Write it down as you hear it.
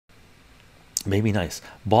Maybe nice.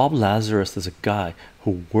 Bob Lazarus is a guy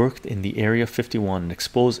who worked in the Area 51 and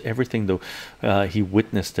exposed everything though he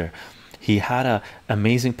witnessed there. He had a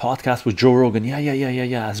amazing podcast with Joe Rogan. Yeah,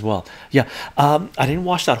 yeah, as well. Yeah, I didn't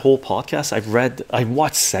watch that whole podcast. I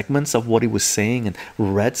watched segments of what he was saying and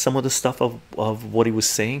read some of the stuff of what he was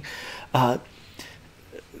saying. Uh,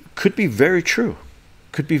 could be very true.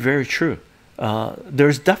 Could be very true.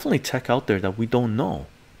 There's definitely tech out there that we don't know,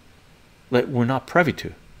 like we're not privy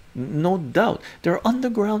to. No doubt they're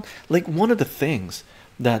underground. Like one of the things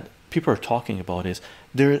that people are talking about is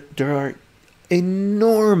there are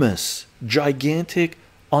enormous, gigantic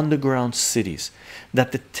underground cities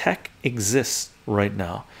that the tech exists right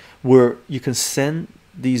now, where you can send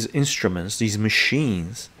these instruments, these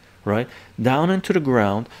machines, right, down into the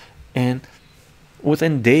ground, and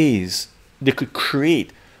within days they could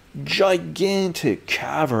create gigantic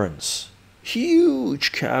caverns,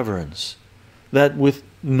 huge caverns that with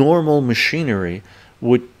normal machinery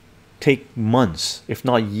would take months if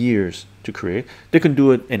not years to create. They can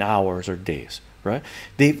do it in hours or days, right?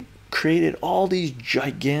 They've created all these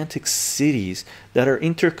gigantic cities that are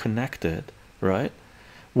interconnected, right,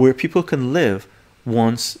 where people can live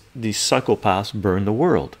once these psychopaths burn the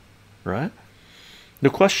world, right? The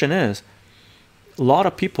question is, a lot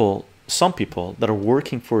of people, some people that are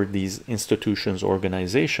working for these institutions,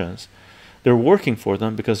 organizations, they're working for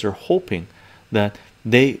them because they're hoping that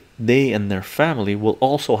they and their family will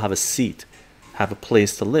also have a seat, have a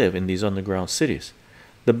place to live in these underground cities.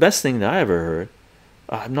 The best thing that I ever heard,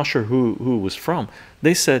 I'm not sure who it was from,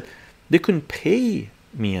 they said they couldn't pay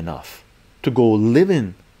me enough to go live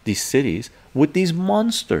in these cities with these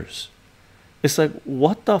monsters. It's like,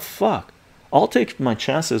 what the fuck? I'll take my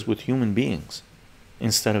chances with human beings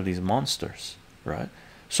instead of these monsters, right?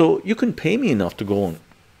 So you can pay me enough to go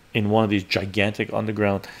in one of these gigantic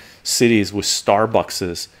underground cities with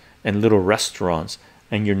Starbuckses and little restaurants,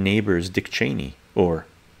 and your neighbor is Dick Cheney or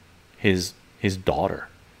his daughter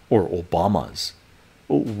or Obama's.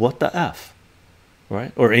 What the F,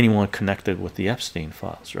 right? Or anyone connected with the Epstein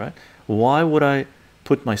files, right? Why would I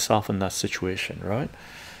put myself in that situation, right?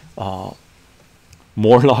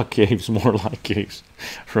 Morlock caves, Morlock caves,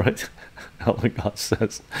 right? God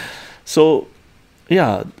says. So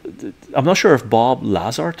yeah, I'm not sure if Bob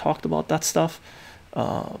Lazar talked about that stuff,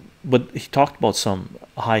 but he talked about some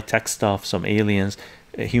high-tech stuff, some aliens,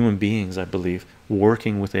 human beings, I believe,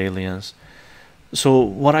 working with aliens. So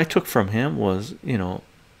what I took from him was, you know,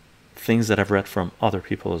 things that I've read from other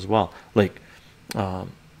people as well, like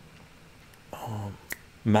um,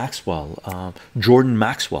 Maxwell, Jordan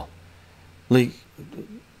Maxwell. Like,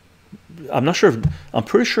 I'm not sure if, I'm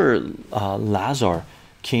pretty sure Lazar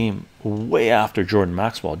came way after Jordan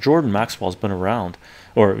Maxwell. Jordan Maxwell's been around,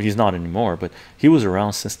 or he's not anymore, but he was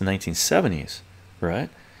around since the 1970s, right?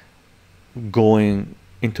 Going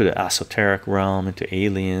into the esoteric realm, into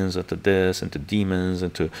aliens, into this, into demons,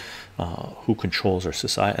 into who controls our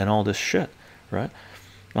society and all this shit, right?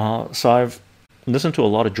 So I've listened to a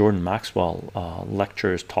lot of Jordan Maxwell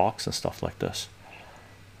lectures, talks and stuff like this.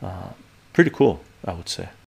 Pretty cool, I would say.